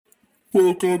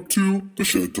Welcome to the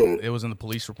Shed Talk. It was in the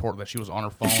police report that she was on her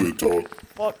The phone. Shed Talk.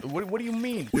 Fuck, what do you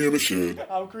mean? We in the shed,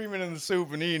 I'm creaming in the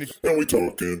soup and eating. and we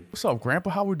talking. What's up, Grandpa?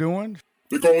 How we doing?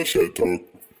 They call it Shed Talk,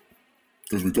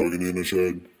 because we talking in the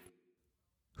shed.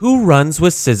 Who runs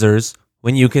with scissors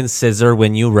when you can scissor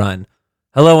when you run?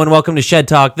 Hello and welcome to Shed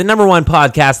Talk, the number one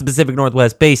podcast in the Pacific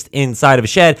Northwest based inside of a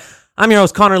shed. I'm your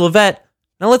host, Connor Levette.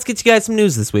 Now let's get you guys some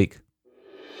news this week.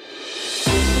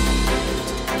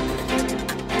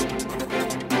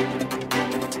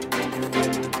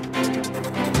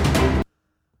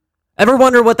 Ever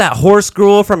wonder what that horse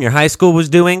gruel from your high school was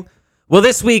doing? Well,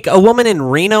 this week, a woman in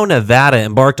Reno, Nevada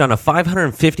embarked on a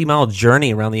 550-mile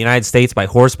journey around the United States by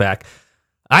horseback.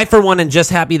 I, for one, am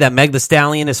just happy that Meg Thee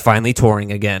Stallion is finally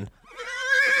touring again.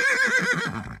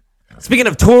 Speaking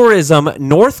of tourism,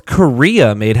 North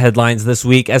Korea made headlines this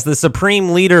week as the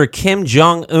Supreme Leader Kim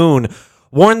Jong-un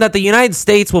warned that the United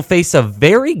States will face a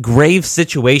very grave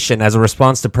situation as a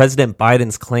response to President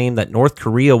Biden's claim that North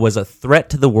Korea was a threat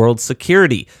to the world's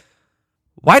security.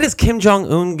 Why does Kim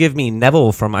Jong-un give me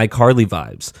Neville from iCarly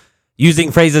vibes?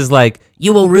 Using phrases like,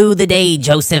 "You will rue the day,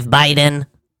 Joseph Biden."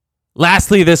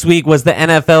 Lastly, this week was the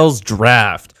NFL's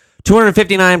draft.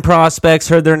 259 prospects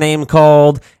heard their name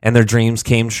called, and their dreams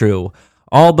came true.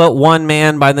 All but one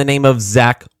man by the name of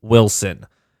Zach Wilson.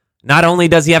 Not only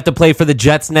does he have to play for the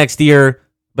Jets next year,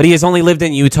 but he has only lived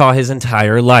in Utah his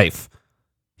entire life.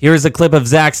 Here's a clip of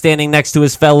Zach standing next to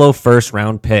his fellow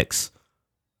first-round picks.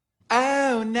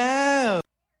 Oh, no.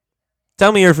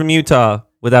 Tell me you're from Utah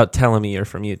without telling me you're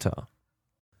from Utah.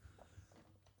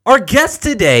 Our guest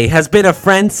today has been a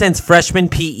friend since freshman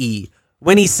PE.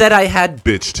 When he said I had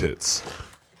Bitch tits.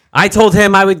 I told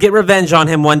him I would get revenge on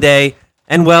him one day,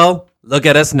 and well, look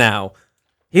at us now.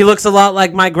 He looks a lot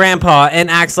like my grandpa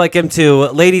and acts like him too.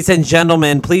 Ladies and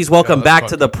gentlemen, please welcome back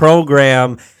to the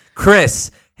program, Chris.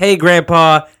 Hey,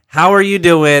 Grandpa, how are you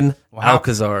doing?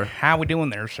 Alcazar. How we doing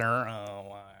there, sir?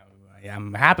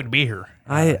 I'm happy to be here.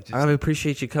 I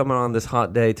appreciate you coming on this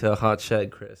hot day to a hot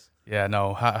shed, Chris. Yeah,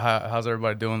 no. How's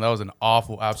everybody doing? That was an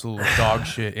awful, absolute dog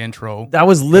shit intro. That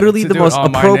was literally To the do it most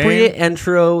on my appropriate name?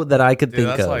 intro that I could Dude, think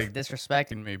that's of. like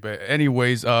disrespecting me. But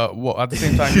anyways, well, at the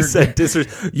same time, You said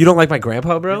you don't like my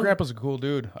grandpa, bro? your grandpa's a cool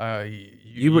dude.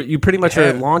 You pretty much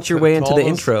launch your way into the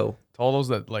intro. To all those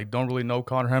that like don't really know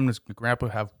Connor Hem and his grandpa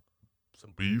have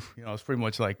some Beef. You know, it's pretty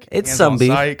much like It's hands some on beef.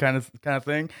 sight kind of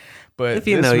thing. But If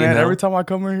you this know, you man, know. every time I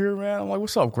come in here, man, I'm like,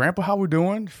 "What's up, Grandpa? How we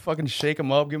doing?" Fucking shake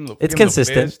him up, give him the. It's give him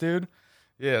consistent. the bitch, dude.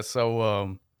 Yeah,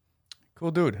 so cool,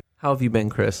 dude. How have you been,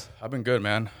 Chris? I've been good,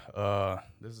 man.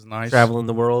 This is nice. Traveling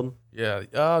the world? Yeah,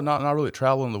 not really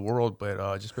traveling the world,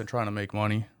 but just been trying to make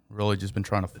money. Really, just been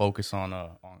trying to focus on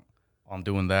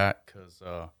doing that because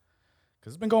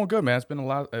it's been going good, man. It's been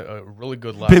a really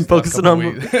good last. Been focusing couple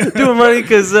on weeks. doing money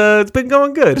because it's been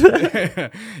going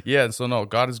good. Yeah, so no,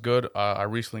 God is good. I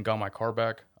recently got my car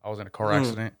back. I was in a car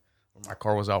accident. My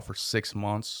car was out for 6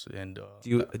 months, and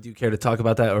Do you care to talk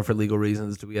about that, or for legal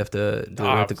reasons, do we have to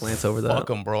glance over that? Fuck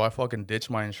them, bro. I fucking ditched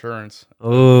my insurance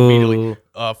Oh, immediately.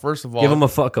 First of all, give them a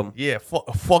fuck them. yeah,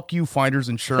 fuck you, Finders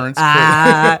Insurance,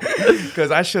 Ah,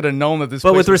 because I should have known that this.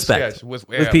 but place with was respect, sketch.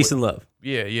 with peace and love.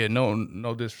 Yeah,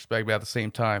 no disrespect, but at the same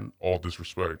time, All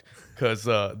disrespect. because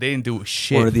they didn't do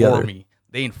shit One or the for other. me.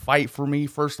 They didn't fight for me.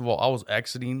 First of all, I was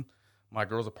exiting my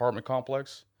girl's apartment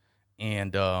complex,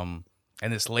 and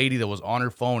this lady that was on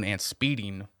her phone and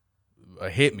speeding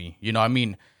hit me. You know, I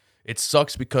mean, it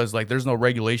sucks because like there's no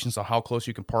regulations on how close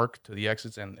you can park to the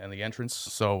exits and the entrance.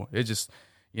 So it just,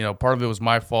 you know, part of it was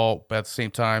my fault, but at the same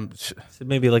time, So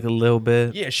maybe like a little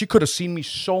bit. yeah, she could have seen me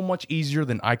so much easier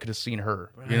than I could have seen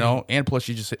her. You know, and plus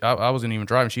she just I wasn't even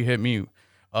driving; she hit me.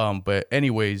 But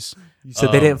anyways, You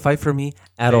said they didn't fight for me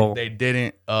at all. They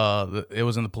didn't. It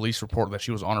was in the police report that she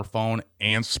was on her phone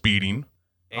And speeding.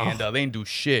 and they didn't do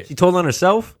shit. She told on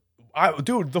herself.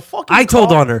 Dude, the fucking I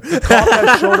told cop- on her. The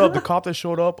cop that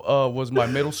showed up was my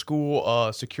middle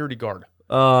school security guard.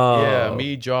 Yeah,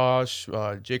 me, Josh,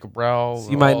 Jacob Brow.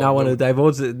 You might not want to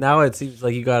divulge it. Now it seems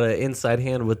like you got an inside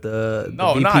hand with the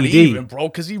No, BPD. not even, bro,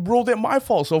 because he ruled it my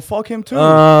fault. So fuck him too.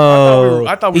 Oh,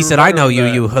 I thought we he were said, "I know better you,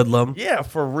 than you that." hoodlum." Yeah,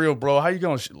 for real, bro. How you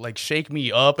gonna shake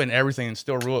me up and everything and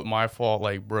still rule it my fault?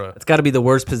 Like, bro. It's got to be the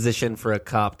worst position for a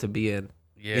cop to be in.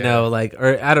 Yeah. You know, like,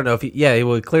 or I don't know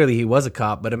if clearly he was a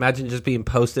cop, but imagine just being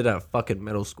posted at a fucking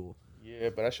middle school. Yeah,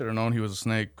 but I should have known he was a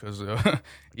snake because even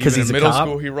he's in a middle cop?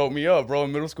 school he wrote me up, bro.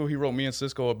 In middle school he wrote me and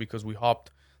Cisco up because we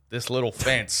hopped this little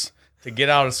fence to get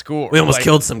out of school. We almost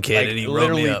killed some kid and he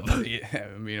wrote me up. Yeah,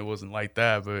 I mean it wasn't like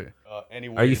that, but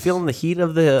anyway. Are you feeling the heat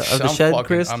of the shed,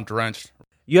 Chris? I'm drenched.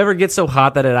 You ever get so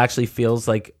hot that it actually feels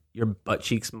like your butt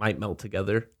cheeks might melt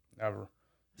together? Never.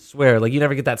 Swear, like you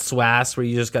never get that swass where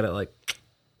you just gotta like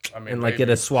I mean, and like maybe. get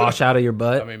a swash out of your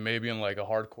butt. I mean, maybe in like a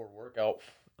hardcore workout.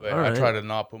 But All I right. try to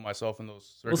not put myself in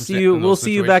those. We'll see you. We'll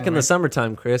see you back in the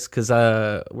summertime, Chris, because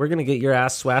we're gonna get your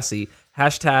ass swassy.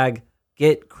 Hashtag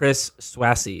get Chris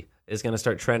swassy is gonna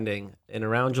start trending in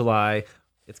around July.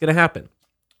 It's gonna happen.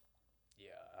 Yeah,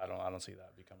 I don't see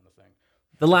that becoming a thing.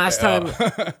 The last time,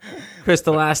 Chris,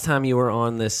 the last time you were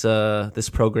on this this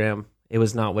program, it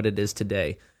was not what it is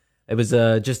today. It was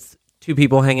just two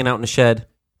people hanging out in a shed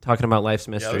talking about life's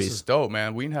Yeah, mysteries. this is dope,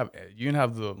 man. You can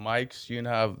have the mics. You can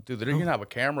have you can have a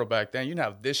camera back then. You can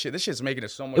have this shit. This shit's making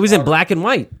it so much. It was in harder. black and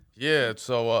white. Yeah,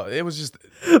 so it was just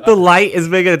The light is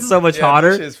making it so much yeah, hotter.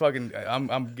 This shit's fucking.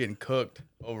 I'm getting cooked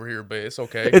over here, but it's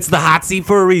okay. It's the hot seat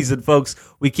for a reason, folks.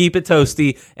 We keep it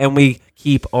toasty and we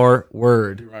keep our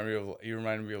word. You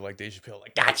remind me of like Dave Chappelle.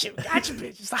 Like, gotcha,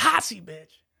 bitch. It's the hot seat,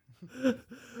 bitch.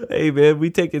 Hey, man,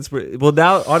 we take inspiration. Well,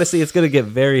 now, honestly, it's going to get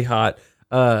very hot.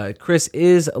 Chris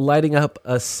is lighting up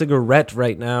a cigarette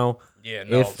right now. Yeah,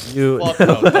 no. If you- Fuck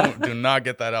no. Do not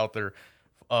get that out there.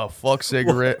 Fuck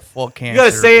cigarette. Fuck cancer. You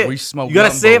got to say it. We smoke. You got to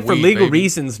nothing say but it for weed, legal baby.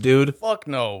 reasons, dude. Fuck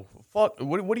no. Fuck.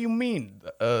 What do you mean?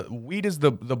 Weed is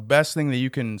the best thing that you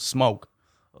can smoke.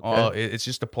 Okay. It's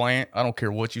just a plant. I don't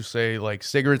care what you say. Like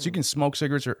cigarettes, you can smoke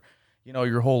cigarettes or,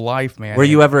 your whole life, man. Were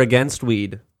you ever against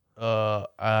weed?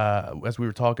 As we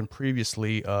were talking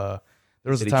previously, there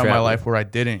was a City time in my traveler. life where I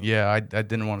didn't. Yeah, I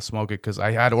didn't want to smoke it because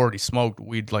I had already smoked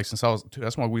weed like since I was. Dude, I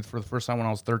smoked weed for the first time when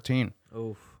I was 13.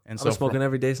 Oof. And I was smoking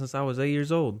every day since I was 8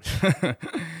 years old.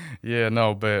 Yeah,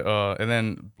 no, but and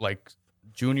then like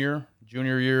junior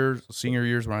years, senior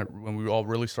years when we all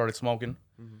really started smoking,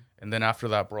 and then after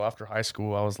that, bro, after high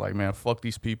school, I was like, man, fuck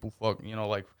these people, fuck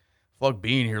fuck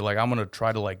being here. Like I'm gonna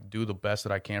try to like do the best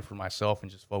that I can for myself and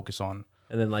just focus on.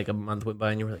 And then like a month went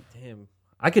by and you were like, damn,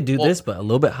 I could do this, but a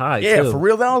little bit high. Yeah, too. for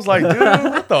real. Then I was like, dude,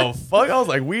 what the fuck? I was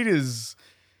like, weed is.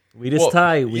 Weed is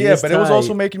tight. Weed Yeah, is but it was tight.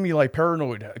 also making me like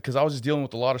paranoid because I was just dealing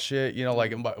with a lot of shit.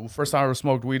 Like first time I ever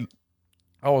smoked weed,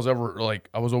 I was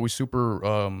always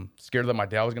super scared that my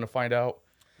dad was gonna find out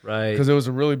right. because it was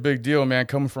a really big deal, man.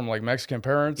 Coming from like Mexican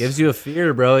parents, Gives you a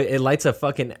fear, bro. It lights a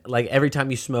fucking like every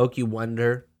time you smoke, you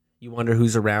wonder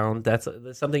who's around. That's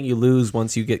something you lose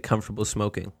once you get comfortable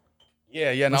smoking.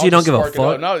 yeah. Now Once you don't give a spark it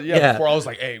up. fuck. Now, Yeah. Before I was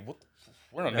like, hey,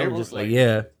 we're in a Now we're neighborhood. just like,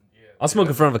 yeah, I'll smoke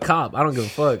in front of a cop. I don't give a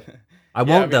fuck. I Yeah,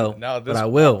 won't I mean, though, now but I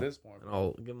will. at this point, And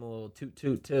I'll give him a little toot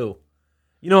toot too.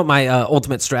 You know what my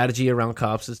ultimate strategy around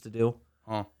cops is to do?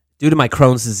 Huh. Due to my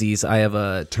Crohn's disease, I have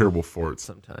a Terrible farts.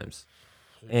 sometimes,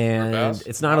 and ass?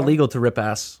 it's not illegal to rip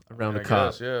ass around a I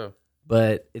cop, guess, yeah.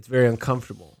 but it's very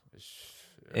uncomfortable.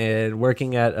 And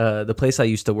working at the place I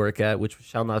used to work at, which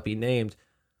shall not be named,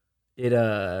 it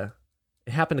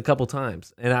happened a couple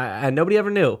times, and I nobody ever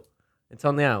knew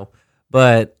until now.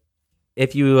 But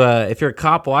if you're a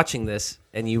cop watching this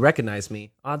and you recognize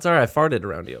me, odds are I farted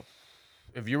around you.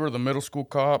 If you were the middle school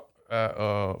cop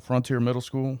at Frontier Middle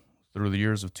School through the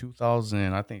years of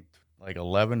 2000, I think like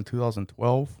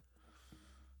 2012.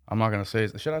 I'm not gonna say.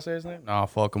 Should I say his name? Nah,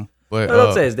 fuck him. But No,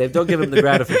 don't say his name. Don't give him the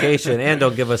gratification, and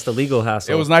don't give us the legal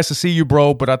hassle. it was nice to see you,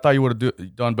 bro. But I thought you would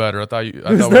have done better. I thought It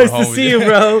was we were nice to homies. see you,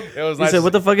 bro. It was He nice. said, to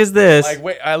 "What the fuck is this?" Like,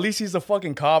 wait, at least he's a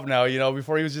fucking cop now.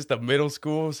 Before he was just a middle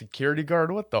school security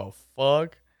guard. What the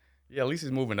fuck? Yeah, at least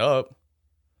he's moving up.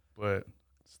 But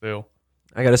still,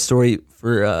 I got a story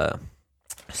for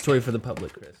the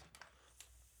public, Chris.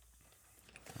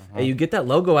 Hey, you get that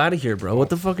logo out of here, bro. What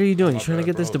the fuck are you doing? You trying to bad,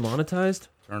 get this bro. demonetized?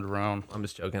 turned around. I'm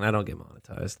just joking. I don't get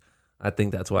monetized. I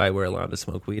think that's why we're allowed to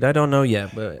smoke weed. I don't know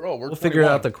yet, but Bro, we're we'll figure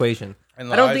 21. out the equation. In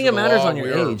the I don't eyes think of it the matters law, on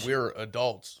your age. We're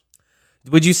adults.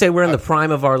 Would you say we're in the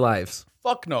prime of our lives?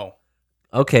 Fuck no.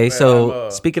 Okay, Man, so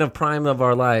I'm, speaking of prime of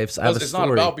our lives, I have a It's story.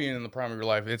 not about being in the prime of your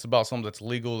life. It's about something that's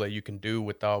legal that you can do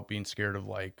without being scared of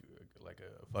like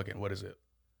a fucking what is it,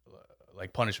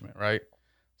 like punishment, right?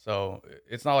 So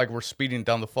it's not like we're speeding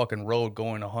down the fucking road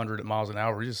going 100 miles an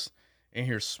hour. We're just in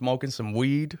here smoking some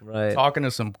weed, Right. talking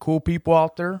to some cool people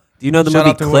out there. Do you know the Shout movie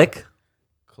out to Click?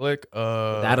 Click. With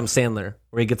Adam Sandler,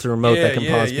 where he gets a remote that can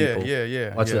pause people.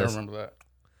 Yeah. Watch I this. remember that.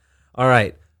 All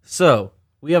right. So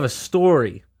we have a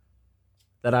story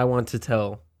that I want to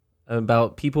tell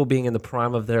about people being in the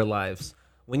prime of their lives.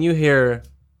 When you hear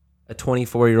a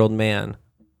 24-year-old man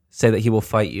say that he will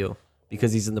fight you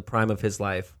because he's in the prime of his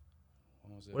life,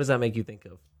 When was it? what does that make you think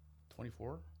of?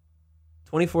 24?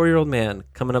 24-year-old man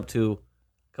coming up to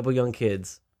a couple young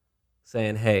kids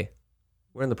saying, hey,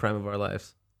 we're in the prime of our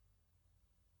lives.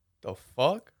 The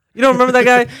fuck? You don't remember that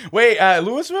guy? Wait, at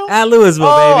Louisville? At Louisville,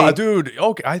 Oh, baby. dude.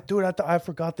 Okay, I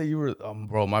forgot that you were.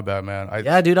 Bro, my bad, man.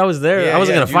 Yeah, dude, I was there. Yeah, I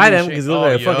wasn't yeah, going to fight you him shit. because he looked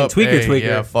like a fucking yup. tweaker.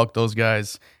 Yeah, fuck those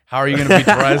guys. How are you going to be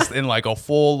dressed in like a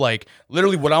full, like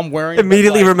literally what I'm wearing?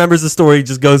 Immediately like, remembers the story,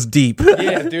 just goes deep.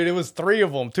 Yeah, dude, it was 3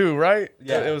 of them too, right?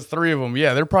 Yeah, it was 3 of them.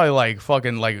 Yeah, they're probably like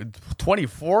fucking like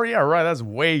 24. Yeah, right. That's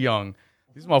way young.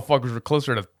 These motherfuckers were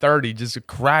closer to 30. Just a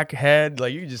crackhead.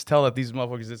 Like you can just tell that these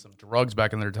motherfuckers did some drugs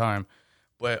back in their time.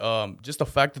 But just the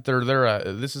fact that they're there,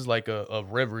 this is like a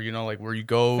river, you know, like where you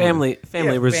go. Family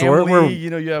resort where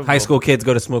you know, you have high school kids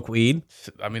go to smoke weed.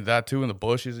 I mean, that too, in the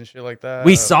bushes and shit like that.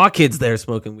 We saw kids there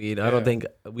smoking weed. I don't think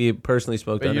we personally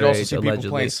smoked But you'd also underage, see people allegedly.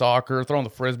 playing soccer, throwing the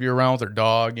frisbee around with their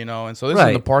dog, you know. And so this is Right.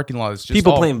 in the parking lot. It's just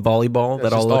People all, playing volleyball it's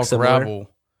that all just look similar.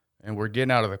 gravel. And we're getting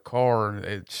out of the car,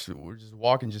 and we're just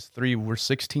walking. We're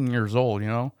 16 years old, you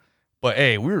know. But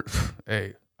hey,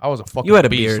 I was a fucking You had a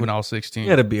beast beard. when I was 16. He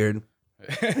had a beard.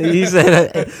 He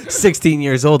said 16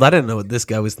 years old. I didn't know what this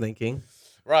guy was thinking.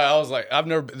 Right, I was like,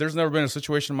 there's never been a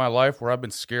situation in my life where I've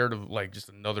been scared of like just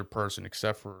another person,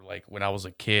 except for like when I was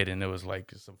a kid and it was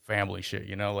like some family shit,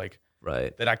 you know, like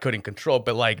Right. that I couldn't control.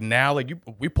 But like now, like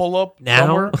we pull up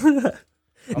Now, somewhere,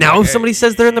 now like, if somebody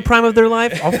says they're in the prime of their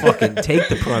life, I'll fucking take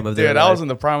the prime of their dude, life. I was in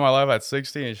the prime of my life at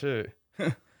 16 and shit.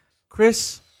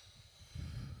 Chris?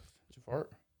 Did you fart?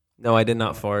 No, I did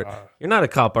not fart. You're not a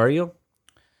cop, are you?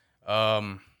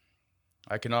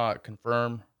 I cannot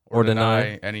confirm Or deny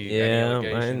deny. any Yeah, I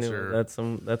allegations knew or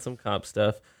that's some cop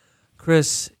stuff.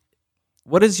 Chris,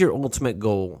 what is your ultimate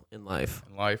goal in life?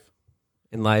 in life.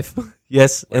 In life,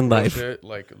 yes, Like in real life. shit,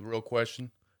 like a real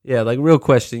question. Yeah, like real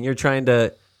question. You're trying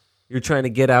to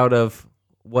get out of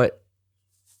what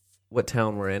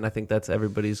town we're in. I think that's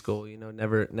everybody's goal. You know,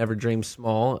 never dream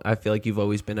small. I feel like you've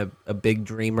always been a big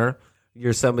dreamer.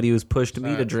 You're somebody who's pushed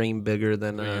me to dream bigger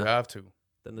than But you have to.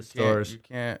 the You stars.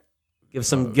 can't Give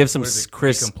some what is it,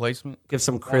 Chris complacent.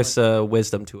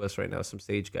 wisdom to us right now. Some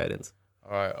sage guidance.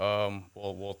 All right.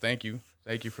 Well. Thank you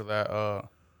for that.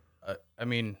 I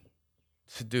mean,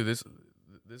 dude,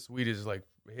 this weed is like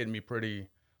hitting me pretty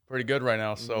good right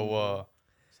now. So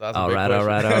that's a All big right.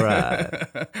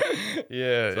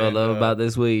 Yeah. That's what I love about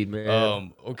this weed,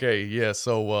 man. Okay. Yeah.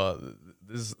 So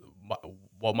this is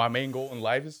my main goal in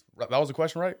life is that was the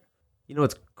question, right? You know,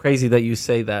 it's crazy that you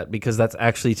say that because that's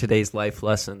actually today's life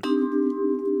lesson.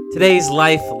 Today's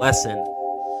life lesson.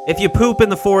 If you poop in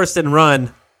the forest and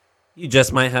run, you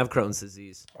just might have Crohn's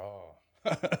disease. Oh.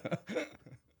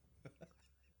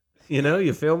 You know,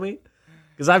 you feel me?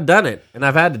 Because I've done it, and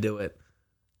I've had to do it.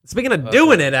 Speaking of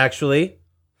doing it, actually,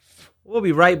 we'll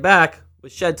be right back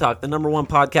with Shed Talk, the #1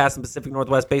 podcast in Pacific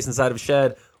Northwest, based inside of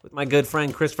Shed, with my good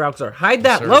friend Chris Frauxar. Hide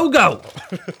that logo!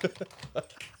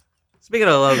 Speaking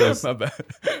of logos, My bad.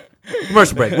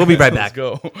 commercial break. We'll be right Let's back.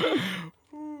 go.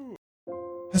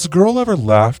 Has a girl ever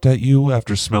laughed at you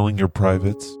after smelling your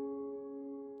privates?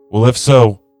 Well, if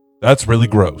so, that's really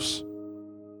gross.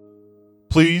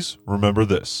 Please remember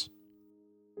this.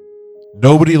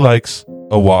 Nobody likes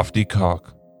a wafty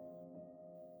cock.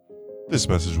 This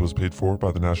message was paid for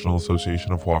by the National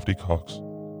Association of Wafty Cocks.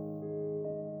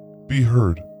 Be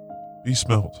heard. Be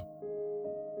smelt.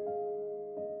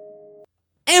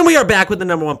 And we are back with the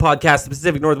 #1 podcast, the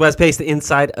Pacific Northwest, based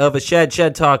inside of a Shed.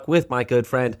 Shed Talk with my good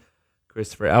friend,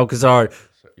 Christopher Alcazar.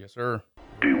 Yes, sir.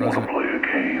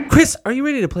 Chris, are you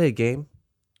ready to play a game?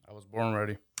 I was born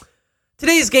ready.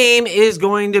 Today's game is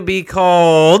going to be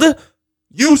called...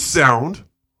 You sound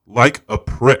like a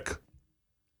prick.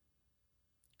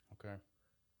 Okay.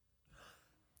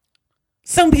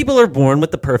 Some people are born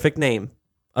with the perfect name.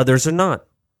 Others are not.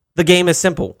 The game is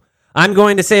simple. I'm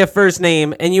going to say a first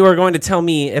name, and you are going to tell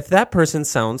me if that person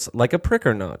sounds like a prick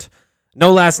or not.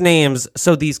 No last names,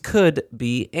 so these could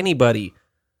be anybody.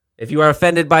 If you are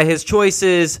offended by his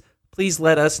choices, please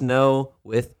let us know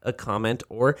with a comment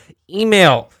or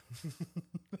email.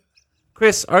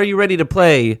 Chris, are you ready to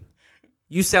play?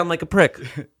 You sound like a prick.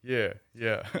 Yeah.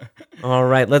 All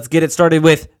right, let's get it started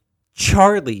with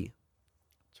Charlie.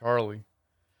 Charlie.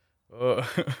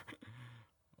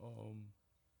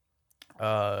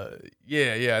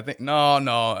 Yeah. I think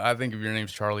no. I think if your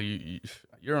name's Charlie,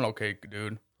 you're an okay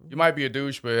dude. You might be a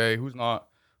douche, but hey, who's not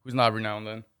every now and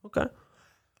then? Okay.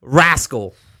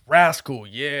 Rascal. Rascal.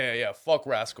 Yeah. Fuck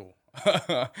Rascal.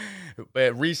 But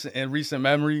in recent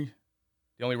memory,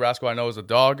 the only Rascal I know is a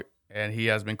dog, and he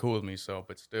has been cool with me. So,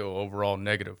 but still, overall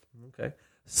negative. Okay.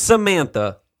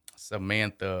 Samantha.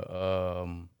 Nah.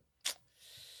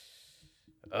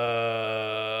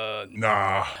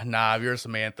 If you're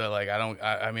Samantha, like I don't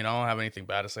have anything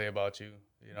bad to say about you.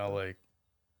 You know, like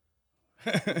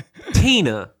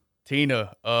Tina.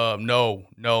 Tina. No.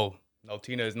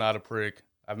 Tina is not a prick.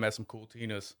 I've met some cool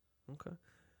Tinas. Okay.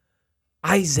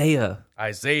 Isaiah.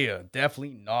 Isaiah,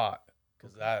 definitely not.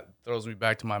 because that throws me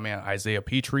back to my man Isaiah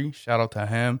Petrie. Shout out to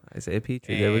him. Isaiah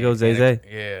Petrie. There we go, Zay.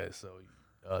 Yeah, so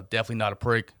definitely not a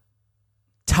prick.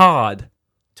 Todd.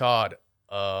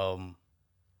 That's on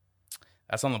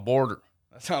the border.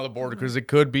 That's on the border because it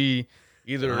could be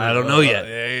either. I don't know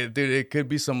yet. Dude, it could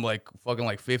be some like fucking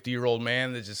like 50-year-old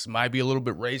man that just might be a little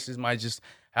bit racist, might just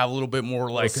have a little bit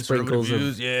more like conservative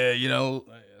views. Yeah, you know.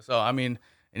 So I mean,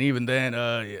 and even then,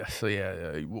 yeah. So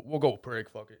yeah, we'll go with prick.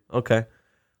 Fuck it. Okay.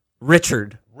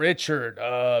 Richard.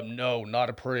 No, not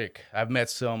a prick. I've met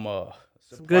some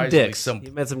good dicks.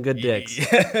 You met some good dicks.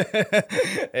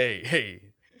 Hey.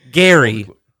 Gary,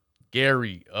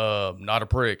 not a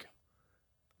prick.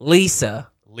 Lisa,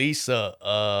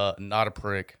 not a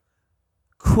prick.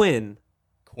 Quinn.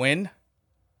 Quinn's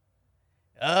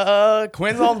on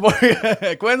the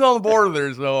board. Quinn's on the board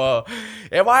there. So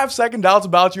if I have second doubts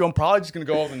about you, I'm probably just gonna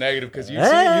go with the negative because you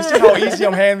see how easy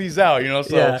I'm handing these out. You know,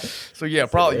 so yeah,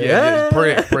 probably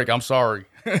prick. I'm sorry.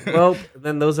 Well,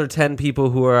 then those are 10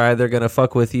 people who are either gonna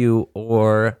fuck with you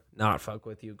or not fuck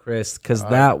with you, Chris, because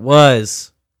that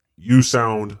was. You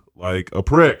sound like a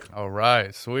prick. All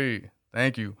right, sweet.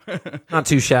 Thank you. Not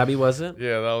too shabby, was it?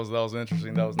 Yeah, that was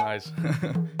interesting. That was nice.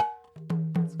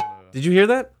 Did you hear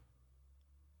that?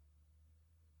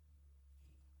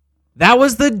 That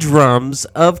was the drums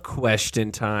of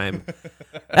question time.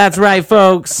 That's right,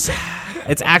 folks.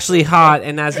 It's actually hot,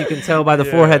 and as you can tell by the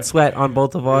forehead sweat on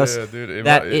both of us, dude,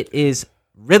 it is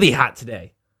really hot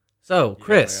today. So,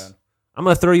 Chris, I'm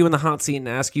going to throw you in the hot seat and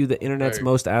ask you the internet's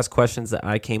most asked questions that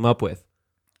I came up with.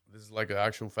 This is like an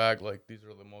actual fact. Like these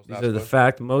are the most. These are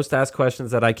the most asked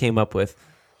questions that I came up with.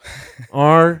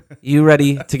 Are you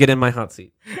ready to get in my hot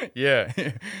seat? Yeah.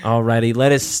 Alrighty,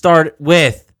 let us start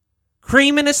with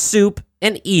cream in a soup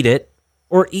and eat it,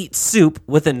 or eat soup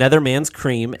with another man's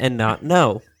cream and not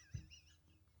know.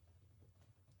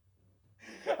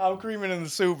 I'm creaming in the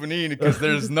soup and eating it because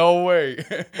there's no way.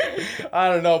 I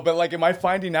don't know, but like, am I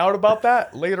finding out about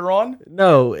that later on?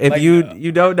 No, if like,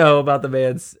 you don't know about the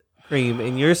man's cream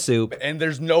in your soup, and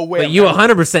there's no way. But you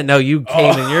 100% know you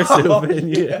came in your soup.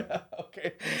 And yeah.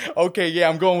 Okay. Yeah,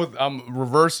 I'm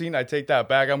reversing. I take that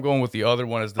back. I'm going with the other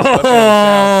one as the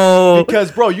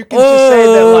because, bro, you can just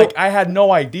say that like I had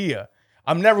no idea.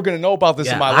 I'm never gonna know about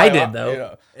this in my life. I did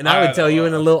though, and I would tell you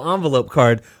in a little envelope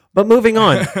card. But moving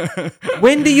on,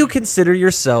 when do you consider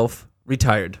yourself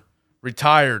retired?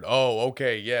 Retired. Oh,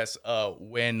 okay. Yes.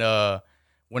 When I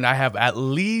have at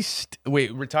least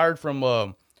retired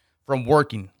from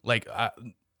working. Like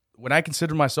when I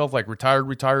consider myself like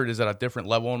retired is at a different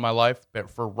level in my life. But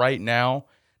for right now,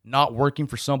 not working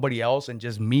for somebody else and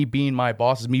just me being my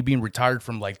boss is me being retired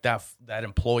from like that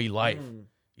employee life.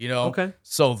 You know. Okay.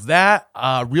 So that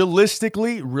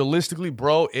realistically,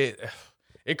 bro,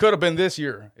 it could have been this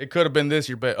year.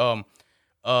 But I'm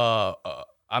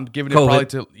giving it probably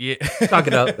to Talk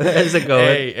it up. How's it going?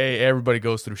 Hey, everybody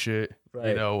goes through shit. Right.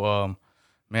 You know,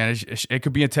 man, it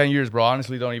could be in 10 years, bro. I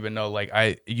honestly don't even know. Like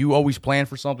you always plan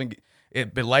for something,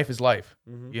 but life is life.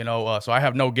 Mm-hmm. You know, so I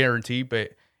have no guarantee.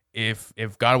 But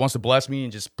if God wants to bless me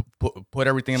and just put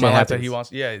everything in my life that He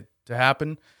wants, to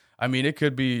happen. I mean, it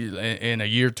could be in a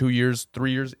year, 2 years,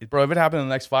 3 years, bro. If it happened in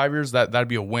the next 5 years, that'd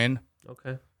be a win.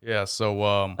 Okay. Yeah,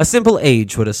 so a simple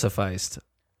age would have sufficed.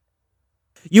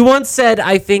 You once said,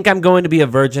 "I think I'm going to be a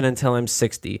virgin until I'm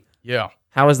 60." Yeah.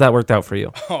 How has that worked out for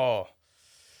you? Oh,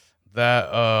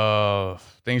 that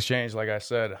things change. Like I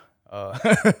said,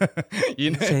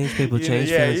 change people, change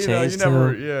things, change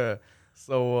too. Yeah.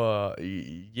 So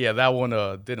that one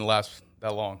didn't last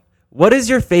that long. What is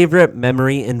your favorite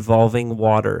memory involving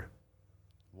water?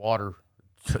 Water,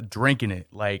 drinking it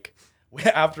like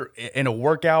after in a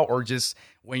workout or just.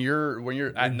 When you're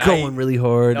at night, going really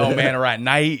hard. No, man, or at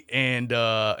night, and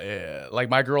like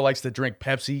my girl likes to drink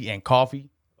Pepsi and coffee.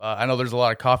 I know there's a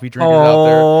lot of coffee drinkers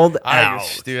out there.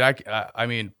 Dude, I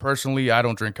mean, personally, I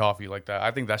don't drink coffee like that. I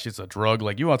think that shit's a drug.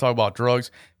 Like, you want to talk about drugs?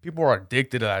 People are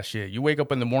addicted to that shit. You wake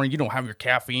up in the morning, you don't have your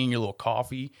caffeine, your little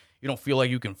coffee. You don't feel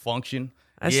like you can function.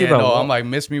 I'm like,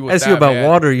 miss me with that. Ask you about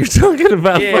water. You're talking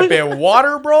about man,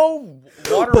 water, bro.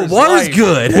 Water's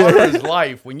good. Water is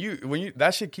life. When you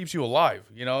that shit keeps you alive,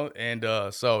 you know. And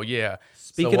so yeah.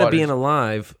 Speaking of being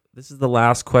alive, this is the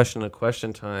last question of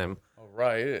question time. All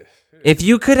right. If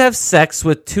you could have sex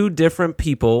with two different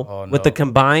people with the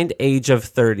combined age of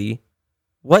 30,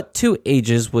 what two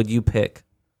ages would you pick?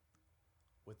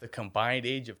 With the combined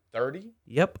age of 30?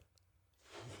 Yep.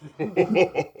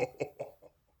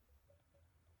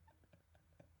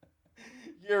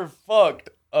 You're fucked.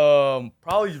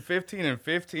 Probably 15 and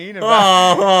 15.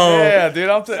 Yeah, dude.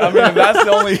 I mean, that's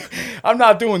the only. I'm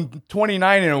not doing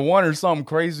 29 and 1 or something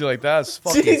crazy like that. It's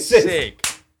fucking sick.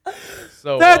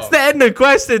 So That's the end of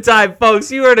question time,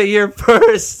 folks. You heard it here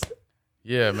first.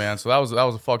 Yeah, man. So that was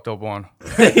a fucked up one.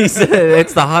 He said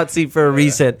it's the hot seat for a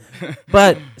reason.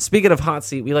 But speaking of hot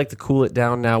seat, we like to cool it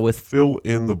down now with Fill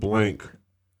in the blank.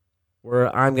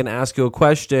 where I'm going to ask you a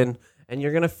question and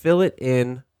you're going to fill it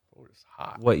in It's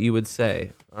hot. what you would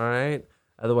say. All right?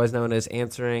 Otherwise known as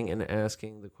answering and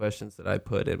asking the questions that I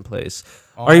put in place.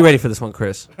 Are you ready for this one,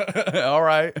 Chris? All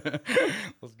right.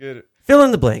 Let's get it. Fill in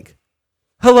the blank.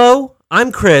 Hello,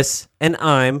 I'm Chris and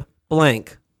I'm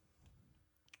blank.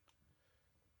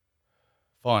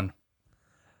 Fun.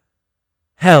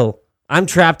 Hell, I'm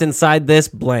trapped inside this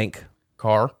blank.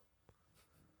 Car.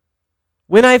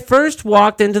 When I first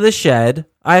walked into the shed,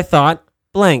 I thought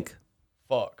blank.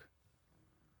 Fuck.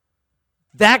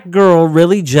 That girl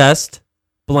really just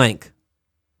blank.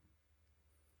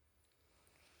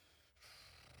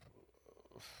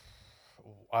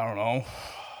 I don't know.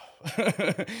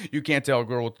 You can't tell a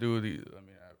girl what to do with these. I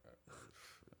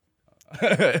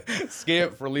mean,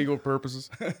 skip for legal purposes.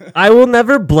 I will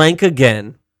never blank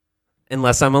again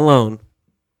unless I'm alone.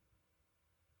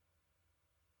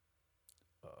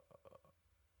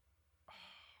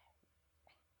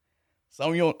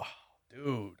 Some you don't,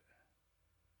 dude.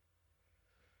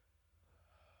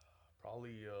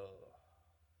 Probably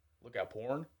look at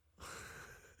porn.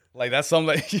 Like that's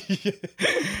something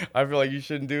that I feel like you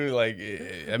shouldn't do. Like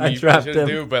I mean, you trapped shouldn't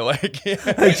him. do, but like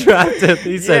I trapped him.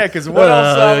 He said, yeah, because what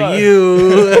else?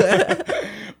 You.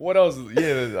 What else?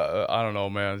 Yeah, I don't know,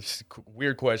 man. It's a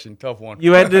weird question, tough one.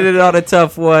 You ended it on a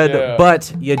tough one, Yeah.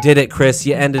 but you did it, Chris.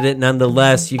 You ended it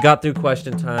nonetheless. You got through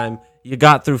question time. You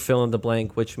got through fill in the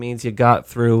blank, which means you got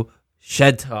through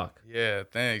shed talk. Yeah,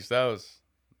 thanks. That was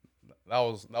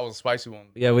a spicy one.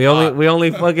 Yeah, we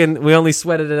only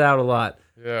sweated it out a lot.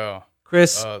 Yeah.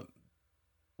 Chris,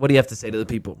 what do you have to say to the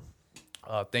people?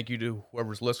 Thank you to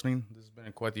whoever's listening. This has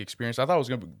been quite the experience. I thought it was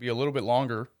going to be a little bit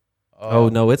longer. Oh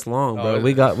no, it's long, bro.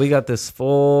 no, We got this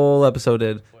full episode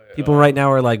in. People right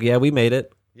now are like, yeah, we made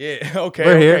it. Yeah. Okay.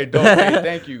 We're here. Okay.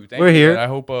 Thank you. We're here. Man. I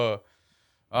hope.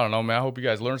 I don't know, man. I hope you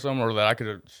guys learned something, or that I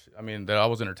could. I mean, that I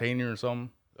was entertaining or something.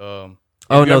 Oh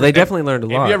no, they definitely learned a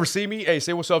lot. If you ever see me, hey,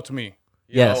 say what's up to me.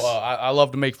 You Yes. know, I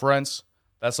love to make friends.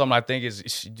 That's something I think is,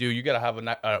 dude, you got to have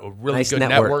a really Nice good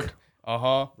network.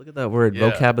 network. Look at that word,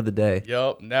 Yeah. vocab of the day.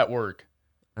 Yup, network.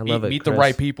 I love it. Meet the Chris.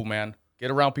 right people, man. Get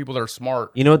around people that are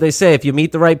smart. You know what they say? If you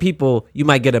meet the right people, you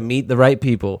might get to meet the right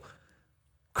people.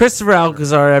 Christopher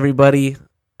Alcazar, everybody.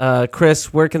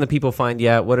 Chris, where can the people find you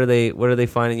at? What are they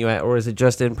finding you at? Or is it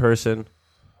just in person?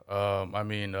 I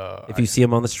mean, If you see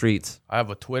them on the streets. I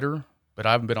have a Twitter, but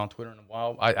I haven't been on Twitter in a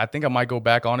while. I think I might go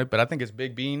back on it, but I think it's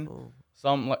Big Bean,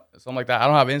 something like that. I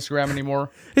don't have Instagram anymore.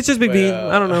 It's just Big But, Bean.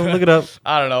 I don't know. Look it up.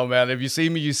 I don't know, man. If you see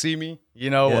me, you see me. You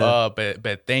know. Yeah.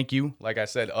 But thank you. Like I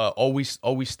said, always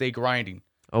stay grinding.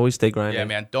 Always stay grinding. Yeah,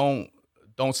 man. Don't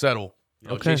settle. You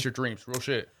know, Okay. chase your dreams. Real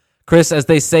shit. Chris, as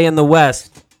they say in the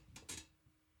West.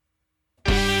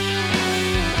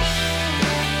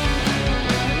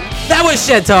 That was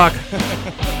Shed Talk.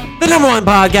 The number one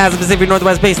podcast in the Pacific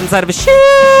Northwest based inside of a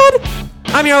shed.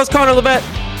 I'm your host, Connor Lebet.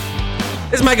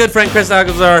 This is my good friend, Chris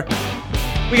Alcazar.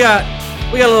 We got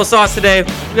a little sauce today.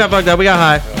 We got bugged up. We got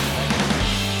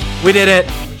high. We did it.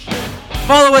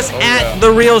 Follow us at yeah.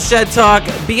 The Real Shed Talk.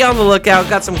 Be on the lookout.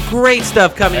 Got some great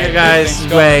stuff coming Hey, your guys' big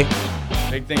things way.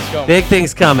 Big things coming. Big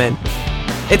things coming.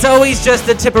 It's always just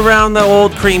a tip around the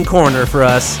old cream corner for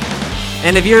us.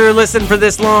 And if you're listening for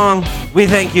this long, we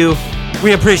thank you.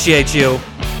 We appreciate you.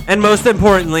 And most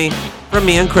importantly, from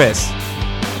me and Chris,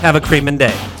 have a creamin'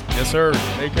 day. Yes, sir.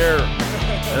 Take care.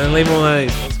 And then leave one of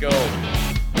these. Let's go.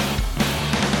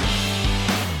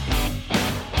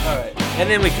 All right. And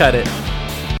then we cut it.